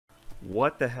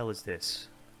What the hell is this?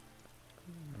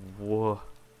 Whoa.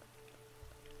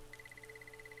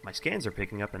 My scans are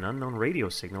picking up an unknown radio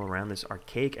signal around this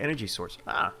archaic energy source.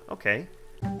 Ah, okay.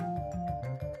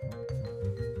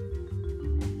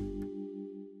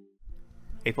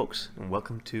 Hey folks, and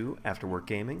welcome to After Work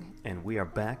Gaming, and we are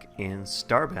back in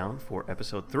Starbound for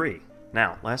episode 3.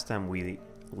 Now, last time we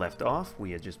left off, we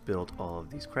had just built all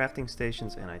of these crafting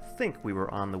stations, and I think we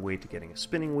were on the way to getting a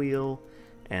spinning wheel,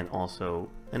 and also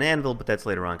an anvil, but that's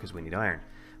later on because we need iron.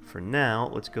 For now,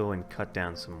 let's go and cut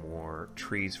down some more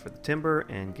trees for the timber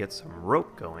and get some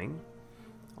rope going.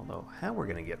 Although, how we're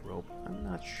going to get rope, I'm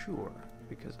not sure,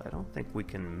 because I don't think we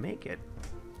can make it.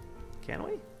 Can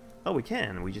we? Oh, we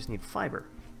can. We just need fiber.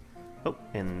 Oh,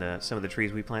 and some of the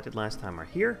trees we planted last time are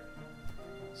here.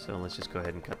 So let's just go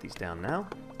ahead and cut these down now.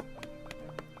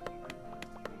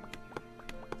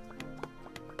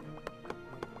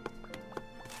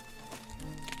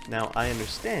 Now, I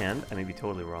understand, I may be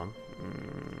totally wrong.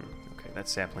 Okay, that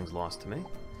sapling's lost to me.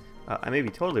 I may be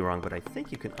totally wrong, but I think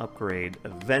you can upgrade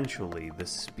eventually the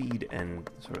speed and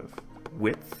sort of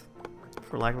width,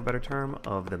 for lack of a better term,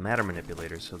 of the matter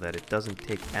manipulator so that it doesn't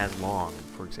take as long,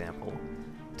 for example,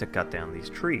 to cut down these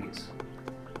trees.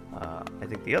 I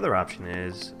think the other option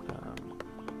is,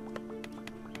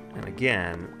 and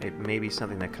again, it may be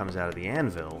something that comes out of the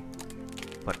anvil,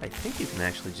 but I think you can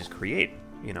actually just create,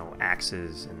 you know,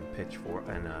 axes and pitchfork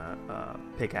and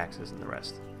pickaxes and the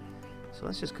rest. So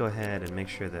let's just go ahead and make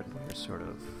sure that we're sort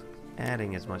of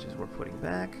adding as much as we're putting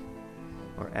back,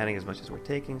 or adding as much as we're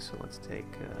taking. So let's take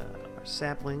our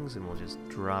saplings and we'll just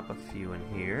drop a few in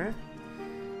here.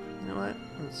 You know what?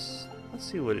 Let's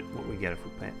see what we get if we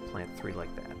plant 3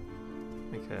 like that,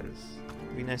 because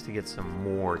it'd be nice to get some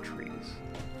more trees.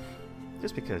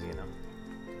 Just because, you know,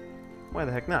 why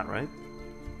the heck not, right?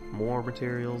 More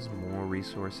materials, more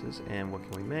resources, and what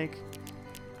can we make?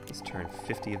 Let's turn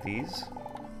 50 of these.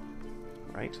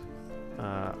 Right.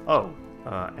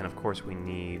 And of course we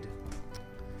need...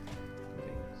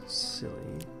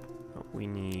 silly. Oh, we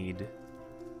need...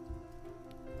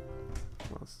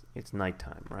 well, it's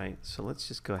nighttime, right? So let's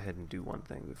just go ahead and do one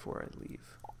thing before I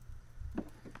leave.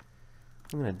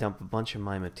 I'm going to dump a bunch of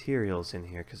my materials in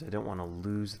here because I don't want to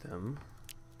lose them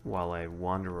while I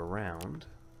wander around.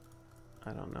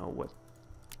 I don't know what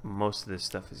most of this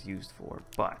stuff is used for,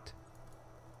 but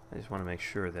I just want to make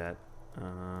sure that...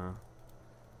 I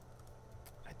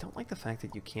don't like the fact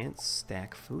that you can't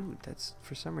stack food. That's,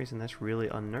 for some reason, that's really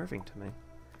unnerving to me.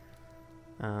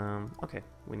 Okay,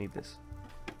 we need this.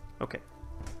 Okay.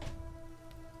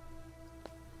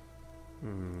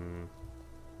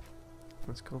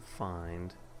 Let's go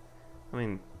find... I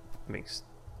mean, it makes...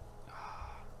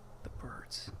 the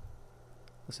birds.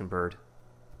 Listen, bird.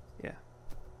 Yeah.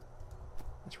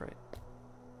 That's right.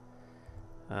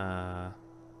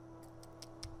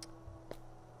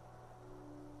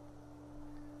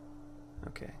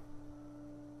 Okay.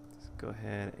 Let's go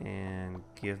ahead and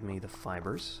give me the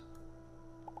fibers.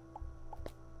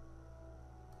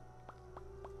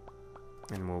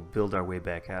 And we'll build our way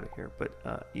back out of here.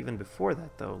 But even before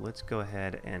that, though, let's go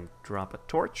ahead and drop a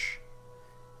torch.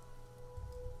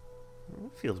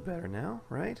 It feels better now,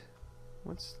 right?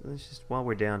 Let's just, while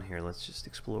we're down here, let's just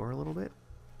explore a little bit.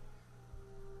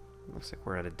 Looks like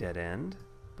we're at a dead end,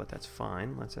 but that's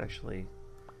fine. Let's actually...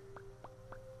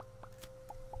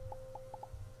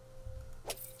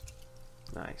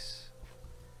 nice.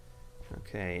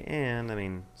 Okay, and I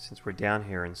mean, since we're down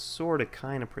here and sort of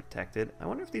kind of protected, I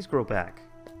wonder if these grow back.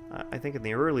 I think in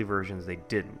the early versions they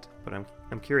didn't, but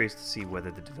I'm curious to see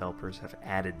whether the developers have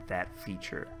added that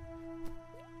feature.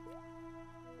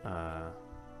 Alright,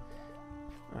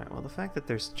 well, the fact that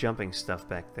there's jumping stuff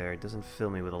back there doesn't fill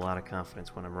me with a lot of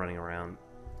confidence when I'm running around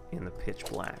in the pitch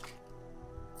black.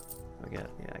 I got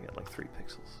like 3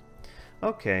 pixels.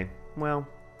 Okay, well...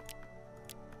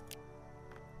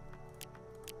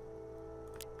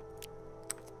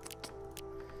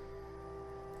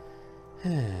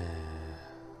 so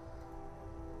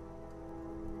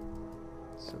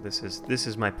this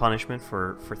is my punishment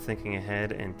for thinking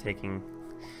ahead and taking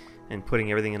and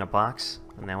putting everything in a box,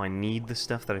 and now I need the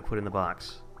stuff that I put in the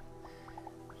box.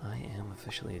 I am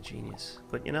officially a genius.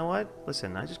 But you know what?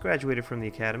 Listen, I just graduated from the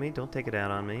academy. Don't take it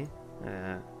out on me.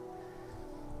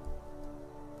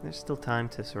 There's still time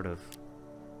to sort of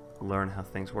learn how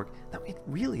things work. Now, it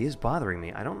really is bothering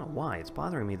me. I don't know why. It's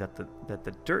bothering me that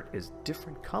the dirt is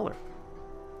different color.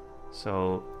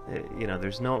 So, you know,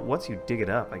 there's no... once you dig it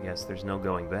up, I guess, there's no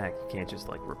going back. You can't just,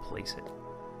 like, replace it.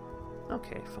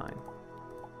 Okay, fine.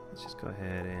 Let's just go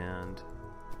ahead and...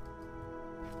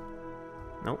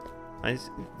 nope. The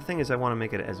thing is, I want to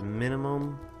make it as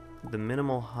minimum... the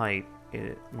minimal height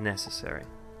necessary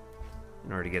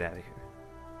in order to get out of here.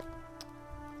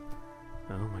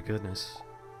 Oh my goodness.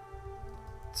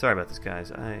 Sorry about this,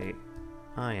 guys. I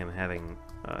am having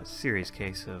a serious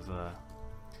case of,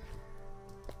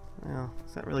 well,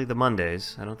 it's not really the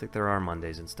Mondays. I don't think there are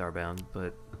Mondays in Starbound,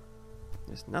 but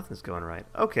nothing's going right.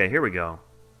 Okay, here we go.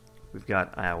 We've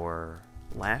got our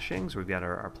lashings, we've got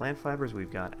our plant fibers,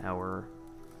 we've got our...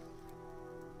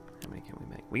 How many can we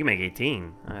make? We can make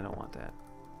 18. I don't want that.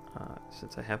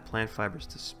 Since I have plant fibers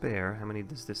to spare, how many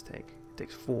does this take? It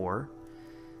takes 4.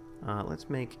 Let's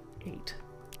make 8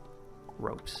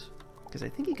 ropes. Because I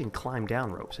think you can climb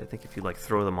down ropes. I think if you like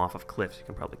throw them off of cliffs, you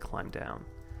can probably climb down.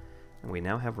 And we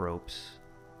now have ropes.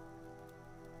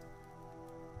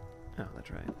 Oh,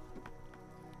 that's right.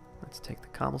 Let's take the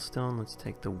cobblestone, let's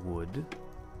take the wood.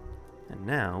 And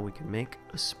now we can make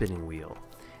a spinning wheel.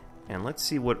 And let's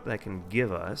see what that can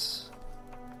give us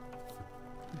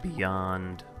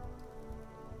beyond...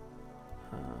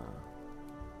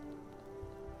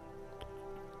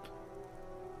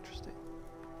 interesting.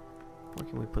 Where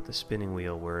can we put the spinning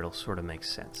wheel where it'll sort of make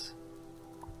sense?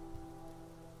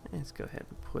 Let's go ahead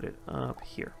and put it up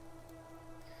here.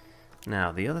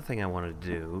 Now, the other thing I want to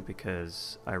do,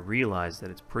 because I realize that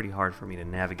it's pretty hard for me to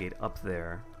navigate up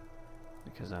there,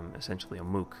 because I'm essentially a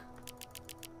mook.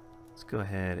 Let's go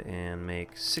ahead and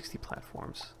make 60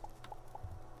 platforms,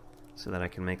 so that I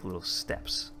can make little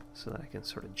steps, so that I can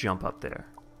sort of jump up there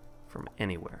from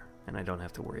anywhere, and I don't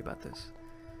have to worry about this.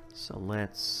 So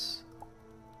let's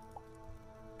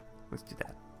do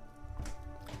that.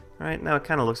 Alright, now it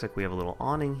kind of looks like we have a little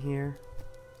awning here.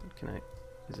 Can I...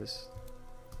 is this...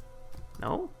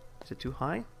 no? Is it too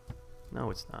high?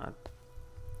 No, it's not.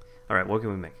 Alright, what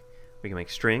can we make? We can make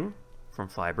string from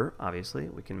fiber, obviously.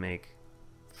 We can make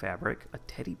fabric, a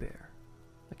teddy bear.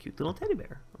 A cute little teddy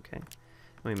bear, okay.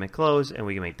 We can make clothes, and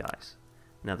we can make dyes.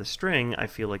 Now the string, I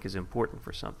feel like, is important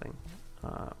for something.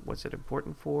 What's it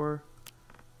important for?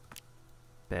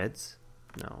 Beds?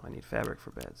 No, I need fabric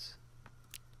for beds.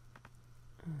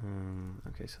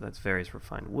 Okay, so that's various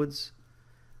refined woods.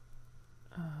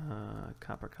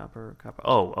 Copper, copper, copper.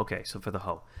 Oh, okay, so for the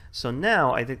hoe. So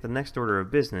now I think the next order of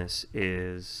business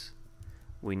is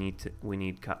we need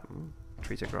copper.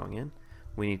 Trees are growing in.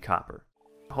 We need copper.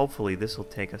 Hopefully this will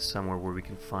take us somewhere where we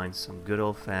can find some good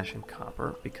old-fashioned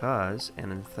copper, because,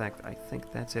 and in fact, I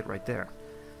think that's it right there.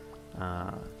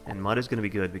 And mud is going to be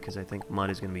good, because I think mud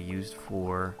is going to be used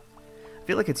for... I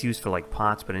feel like it's used for like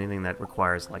pots, but anything that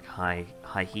requires like high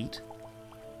heat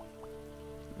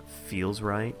feels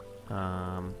right.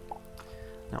 Now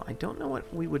I don't know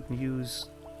what we would use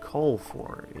coal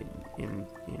for. In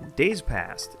days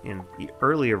past, in the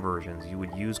earlier versions, you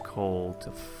would use coal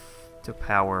to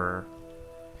power,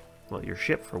 well, your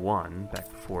ship for one, back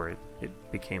before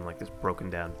it became like this broken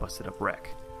down, busted up wreck.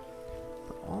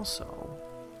 But also,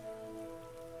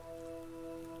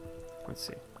 let's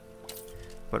see.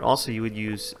 But also you would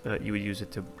use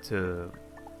it to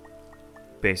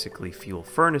basically fuel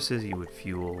furnaces. You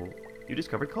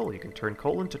discovered coal. You can turn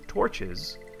coal into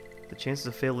torches. The chances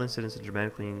of failed incidents are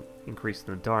dramatically increased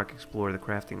in the dark. Explore the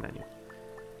crafting menu.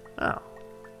 Oh.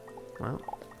 Well,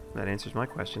 that answers my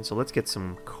question. So let's get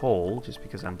some coal, just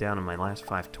because I'm down in my last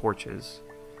 5 torches.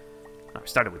 I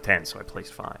started with 10, so I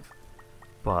placed 5.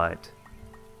 But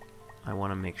I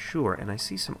want to make sure, and I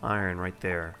see some iron right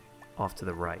there off to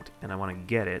the right, and I want to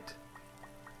get it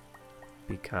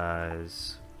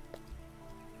because,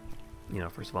 you know,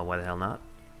 first of all, why the hell not?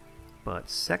 But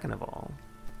second of all,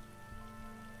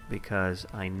 because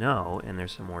I know, and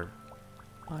there's some more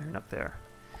iron up there,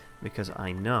 because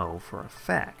I know for a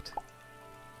fact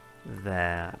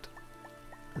that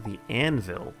the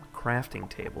anvil crafting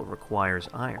table requires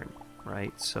iron,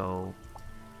 right? So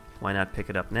why not pick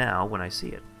it up now when I see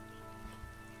it?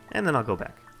 And then I'll go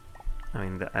back. I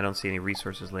mean, I don't see any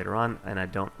resources later on, and I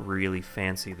don't really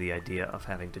fancy the idea of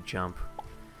having to jump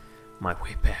my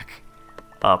way back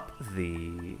up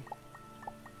the...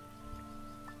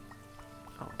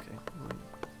 Oh, okay.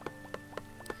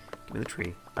 Give me the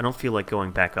tree. I don't feel like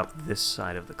going back up this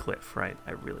side of the cliff, right?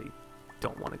 I really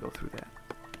don't want to go through that.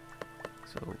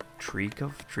 So, tree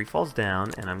falls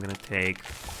down, and I'm going to take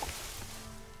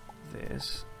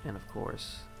this, and of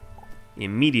course,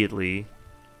 immediately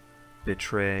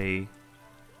betray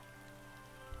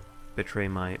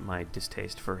my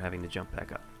distaste for having to jump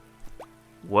back up.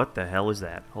 What the hell is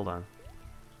that? Hold on.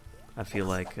 I feel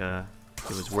like it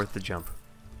was worth the jump.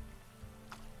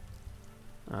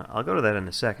 I'll go to that in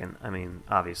a second. I mean,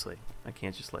 obviously, I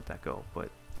can't just let that go, but...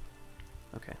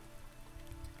 Okay.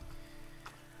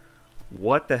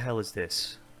 What the hell is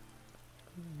this?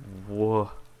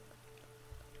 Whoa.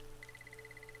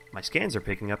 My scans are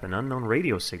picking up an unknown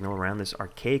radio signal around this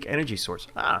archaic energy source.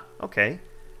 Ah, okay.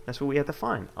 That's what we have to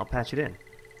find. I'll patch it in.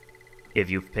 If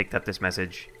you've picked up this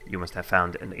message, you must have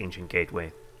found an ancient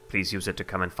gateway. Please use it to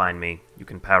come and find me. You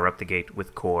can power up the gate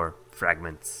with core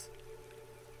fragments.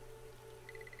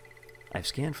 I've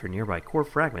scanned for nearby core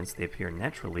fragments. They appear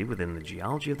naturally within the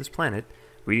geology of this planet.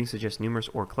 Readings suggest numerous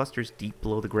ore clusters deep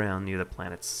below the ground near the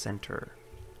planet's center.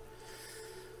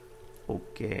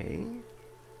 Okay.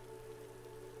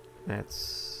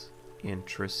 That's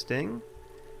interesting.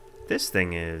 This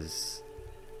thing is...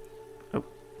 Oh,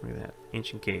 look at that.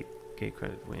 Ancient gate. Gate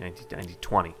credit. Wait,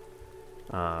 1920.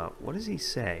 What does he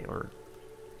say? Or...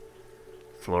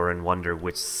 Floran wonder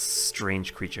which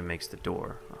strange creature makes the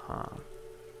door.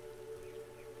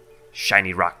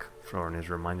 Shiny rock. Floran is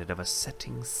reminded of a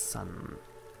setting sun.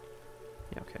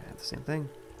 Yeah, okay, I have the same thing.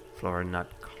 Floran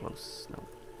not close. No.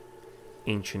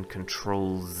 Ancient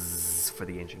controls for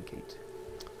the ancient gate.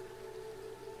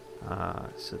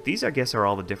 So these, I guess, are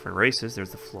all the different races.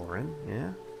 There's the Floran,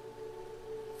 yeah.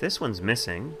 This one's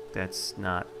missing. That's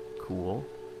not cool.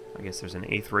 I guess there's an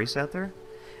 8th race out there.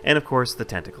 And, of course, the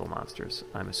tentacle monsters,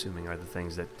 I'm assuming, are the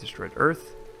things that destroyed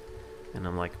Earth. And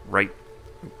I'm like, right,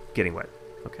 getting wet.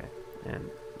 Okay.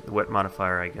 And the wet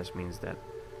modifier, I guess, means that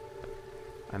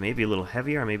I may be a little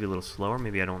heavier, I may be a little slower,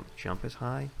 maybe I don't jump as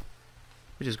high.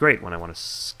 Which is great when I want to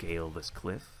scale this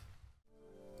cliff.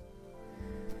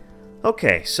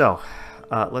 Okay, so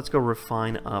let's go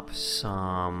refine up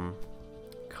some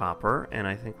copper, and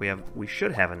I think we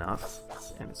should have enough,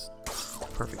 and it's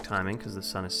perfect timing because the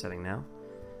sun is setting now.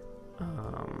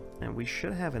 And we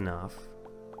should have enough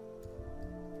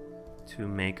to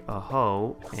make a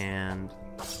hoe and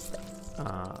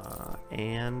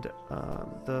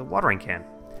the watering can,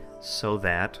 so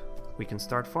that we can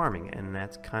start farming, and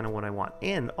that's kind of what I want.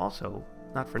 And also,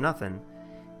 not for nothing,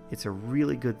 it's a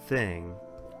really good thing.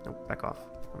 No, back off.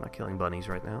 I'm not killing bunnies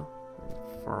right now.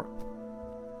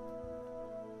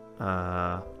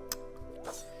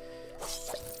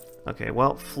 Okay,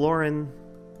 well, Floran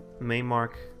may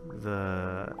mark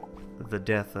the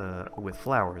death with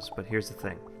flowers, but here's the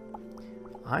thing.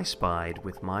 I spied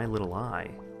with my little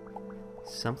eye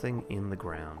something in the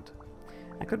ground.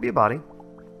 It could be a body.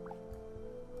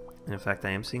 And in fact, I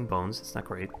am seeing bones. It's not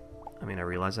great. I mean, I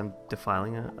realize I'm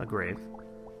defiling a grave.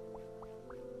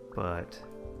 But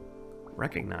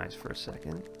recognize for a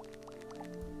second.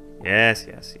 Yes,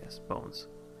 yes, yes. Bones.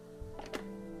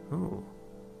 Ooh.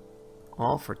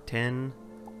 All for 10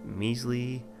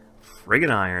 measly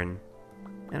friggin' iron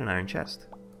and an iron chest.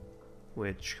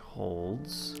 Which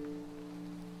holds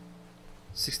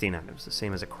 16 items, the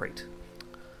same as a crate.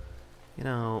 You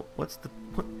know, what's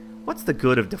the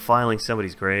good of defiling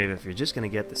somebody's grave if you're just going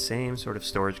to get the same sort of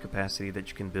storage capacity that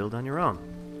you can build on your own?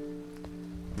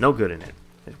 No good in it,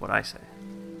 is what I say.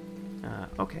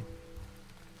 Okay.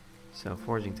 So,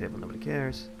 foraging table, nobody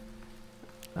cares.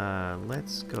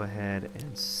 Let's go ahead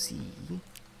and see.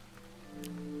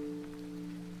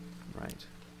 Right.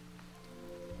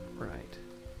 Right.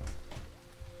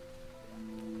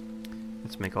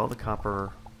 Let's make all the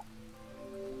copper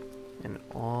and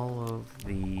all of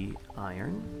the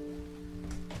iron.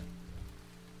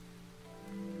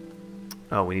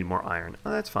 Oh, we need more iron. Oh,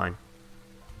 that's fine.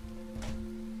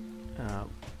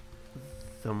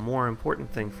 The more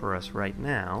important thing for us right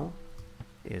now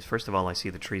is, first of all, I see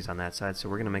the trees on that side, so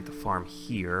we're going to make the farm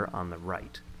here on the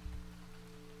right.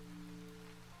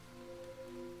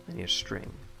 I need a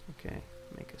string. Okay,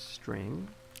 make a string.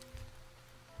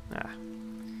 Ah.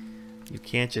 You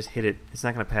can't just hit it. It's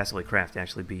not going to passively craft. You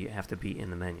actually have to be in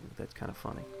the menu. That's kind of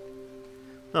funny.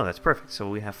 No, that's perfect. So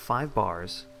we have 5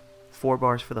 bars, 4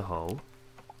 bars for the hoe,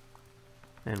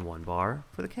 and 1 bar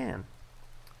for the can.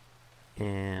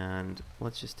 And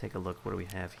let's just take a look. What do we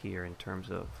have here in terms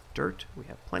of dirt? We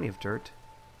have plenty of dirt.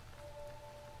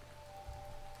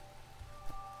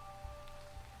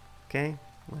 Okay,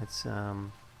 let's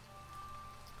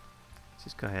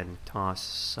just go ahead and toss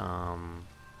some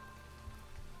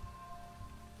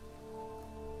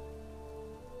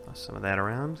of that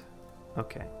around.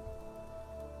 Okay.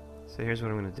 So here's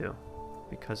what I'm going to do.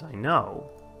 Because I know,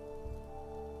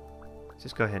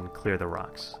 just go ahead and clear the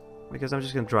rocks. Because I'm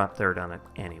just going to drop dirt on it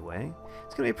anyway.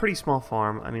 It's going to be a pretty small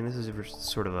farm. I mean, this is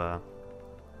sort of a,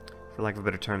 for lack of a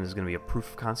better term, this is going to be a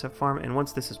proof of concept farm. And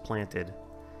once this is planted,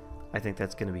 I think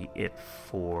that's going to be it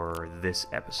for this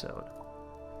episode.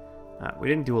 We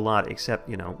didn't do a lot, except,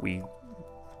 you know, we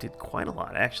did quite a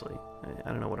lot, actually. I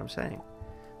don't know what I'm saying.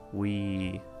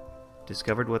 We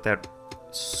discovered what that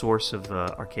source of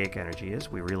archaic energy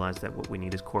is. We realize that what we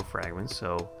need is core fragments,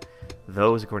 so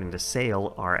those, according to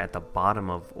Sale, are at the bottom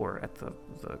of, or at the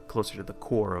closer to the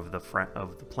core of the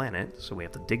planet, so we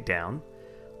have to dig down,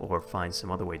 or find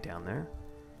some other way down there.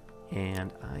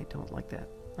 And I don't like that,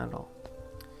 not at all.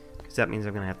 Because that means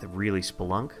I'm going to have to really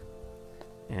spelunk,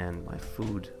 and my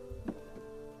food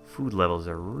levels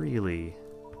are really...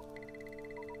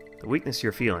 The weakness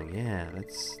you're feeling, yeah,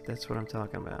 that's what I'm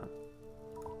talking about.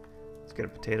 Let's get a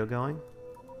potato going.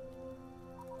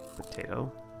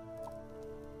 Potato.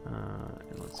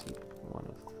 And let's eat one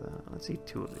of the... Let's eat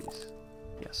 2 of these.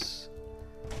 Yes.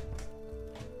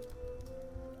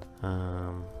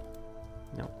 No.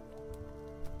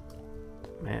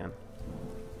 Man.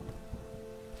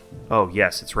 Oh,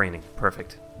 yes, it's raining.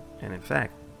 Perfect. And in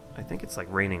fact, I think it's like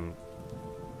raining...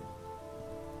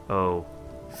 Oh.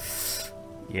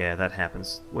 Yeah, that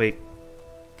happens. Wait.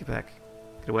 Get back.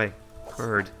 Get away.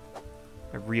 Bird.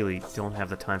 I really don't have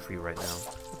the time for you right now.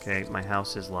 Okay, my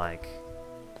house is like...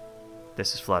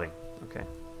 This is flooding. Okay.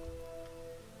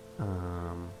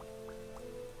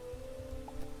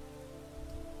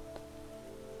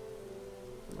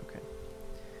 Okay.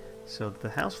 So the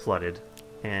house flooded,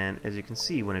 and as you can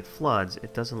see, when it floods,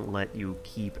 it doesn't let you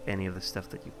keep any of the stuff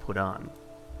that you put on.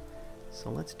 So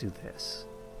let's do this.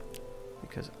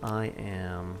 Because I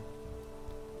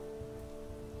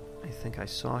think I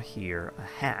saw here a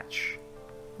hatch.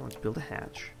 Let's build a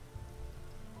hatch.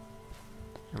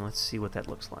 And let's see what that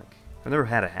looks like. I've never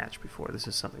had a hatch before. This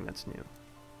is something that's new.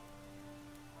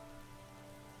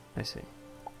 I see.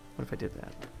 What if I did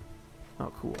that?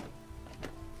 Oh, cool.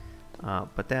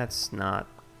 But that's not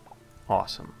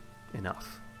awesome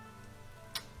enough.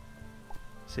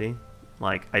 See?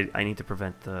 Like, I need to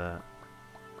prevent the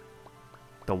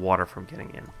water from getting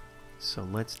in. So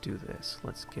let's do this.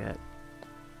 Let's get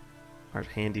our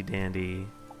handy dandy...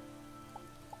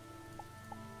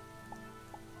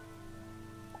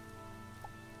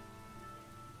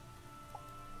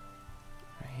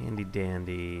 handy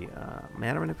dandy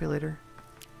matter manipulator,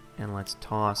 and let's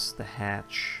toss the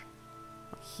hatch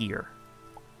here.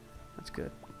 That's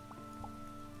good.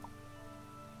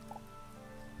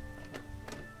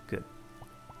 Good.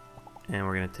 And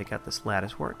we're going to take out this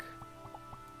lattice work,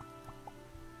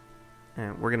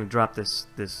 and we're going to drop this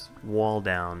wall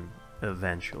down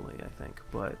eventually, I think,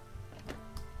 but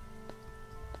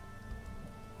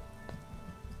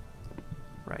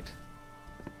right.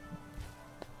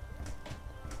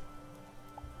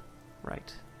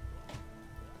 Right.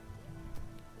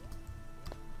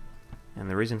 And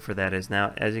the reason for that is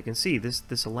now, as you can see,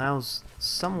 this allows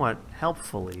somewhat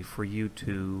helpfully for you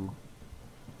to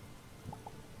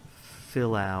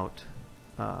fill out...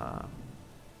 you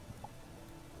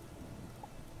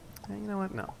know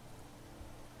what? No.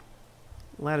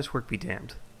 Lattice work be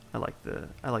damned. I like the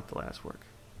lattice work.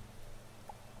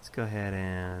 Let's go ahead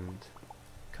and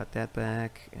cut that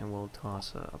back, and we'll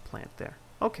toss a plant there.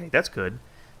 Okay, that's good.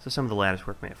 So some of the lattice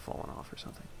work may have fallen off or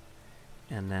something.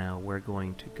 And now we're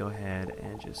going to go ahead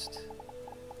and just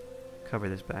cover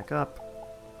this back up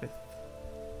with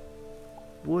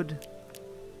wood.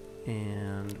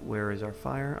 And where is our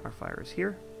fire? Our fire is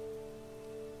here.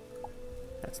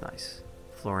 That's nice.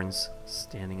 Floran's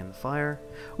standing in the fire.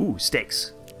 Ooh,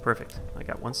 steaks. Perfect. I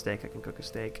got 1 steak. I can cook a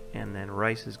steak. And then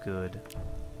rice is good.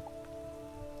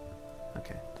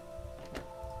 Okay.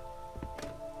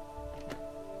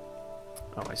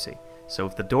 Oh, I see. So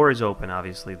if the door is open,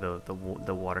 obviously the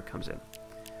water comes in.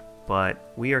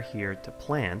 But we are here to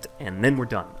plant, and then we're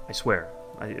done. I swear.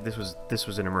 This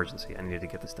was an emergency. I needed to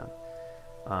get this done.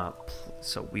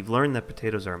 So we've learned that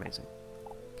potatoes are amazing.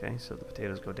 Okay, so the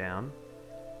potatoes go down.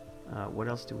 What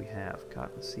else do we have?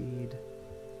 Cotton seed.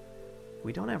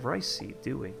 We don't have rice seed,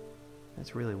 do we?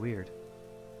 That's really weird.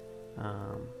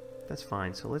 That's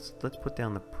fine. So let's put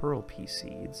down the pearl pea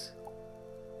seeds.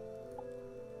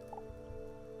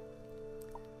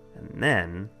 And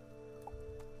then,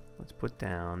 let's put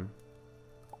down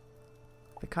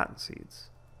the cotton seeds.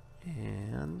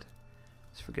 And,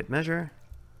 just for good measure,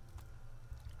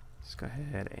 let's go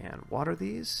ahead and water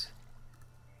these.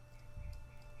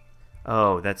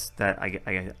 Oh, that's that.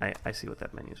 I see what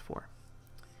that menu is for.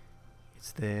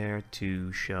 It's there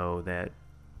to show that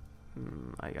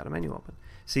I got a menu open.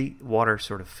 See, water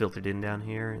sort of filtered in down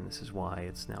here, and this is why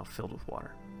it's now filled with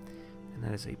water. And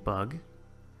that is a bug.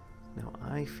 Now,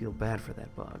 I feel bad for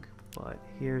that bug, but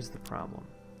here's the problem.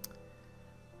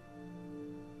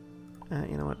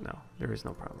 You know what? No, there is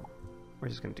no problem. We're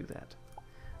just going to do that.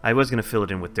 I was going to fill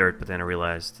it in with dirt, but then I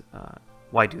realized,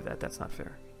 why do that? That's not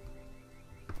fair.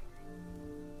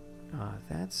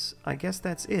 I guess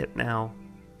that's it. Now,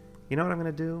 you know what I'm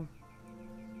going to do?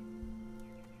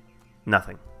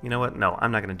 Nothing. You know what? No,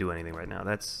 I'm not going to do anything right now.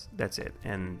 That's it.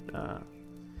 And,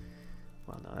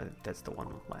 well, no, that's the one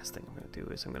last thing I'm going to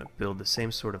do is I'm going to build the same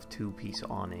sort of two-piece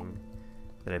awning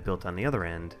that I built on the other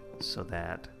end so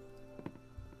that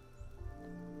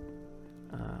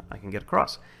I can get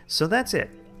across. So that's it.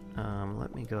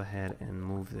 Let me go ahead and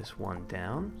move this one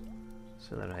down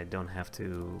so that I don't have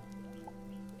to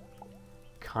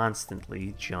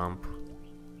constantly jump.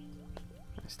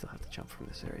 I still have to jump from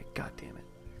this area. God damn it.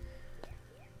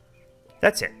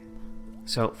 That's it.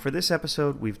 So for this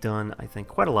episode, we've done, I think,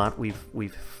 quite a lot.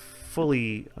 We've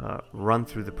fully run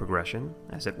through the progression,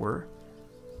 as it were.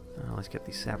 Let's get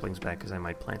these saplings back because I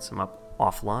might plant some up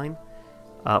offline.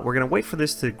 We're going to wait for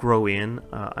this to grow in.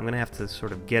 I'm going to have to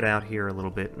sort of get out here a little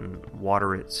bit and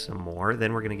water it some more.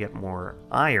 Then we're going to get more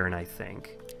iron, I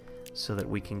think, so that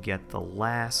we can get the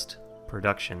last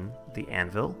production, the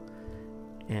anvil,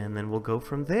 and then we'll go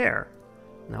from there.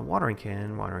 Now, watering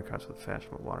costs with fast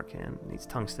from a water can. Needs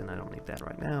tungsten. I don't need that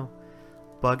right now.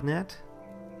 Bug net,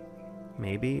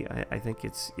 maybe. I think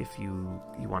it's if you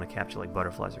want to capture like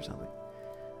butterflies or something.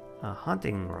 A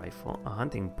hunting rifle, a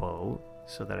hunting bow,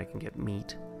 so that I can get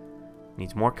meat.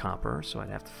 Needs more copper, so I'd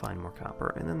have to find more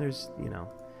copper. And then there's, you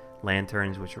know,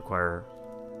 lanterns, which require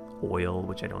oil,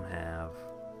 which I don't have.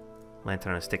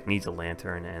 Lantern on a stick needs a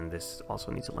lantern, and this also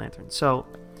needs a lantern. So,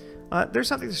 there's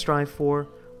something to strive for.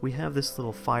 We have this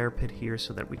little fire pit here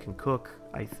so that we can cook.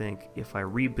 I think if I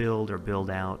rebuild or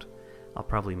build out, I'll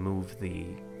probably move the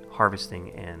harvesting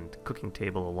and cooking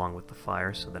table along with the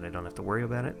fire so that I don't have to worry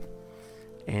about it.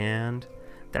 And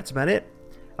that's about it.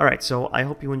 Alright, so I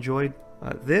hope you enjoyed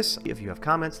this. If you have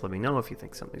comments, let me know if you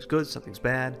think something's good, something's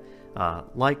bad.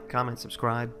 Like, comment,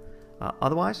 subscribe.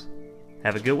 Otherwise,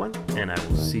 have a good one, and I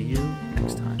will see you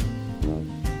next time.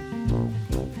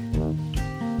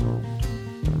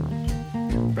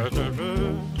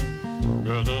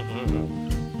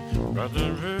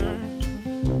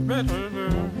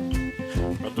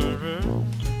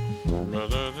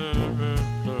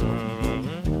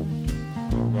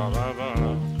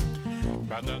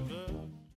 Ba-da-da.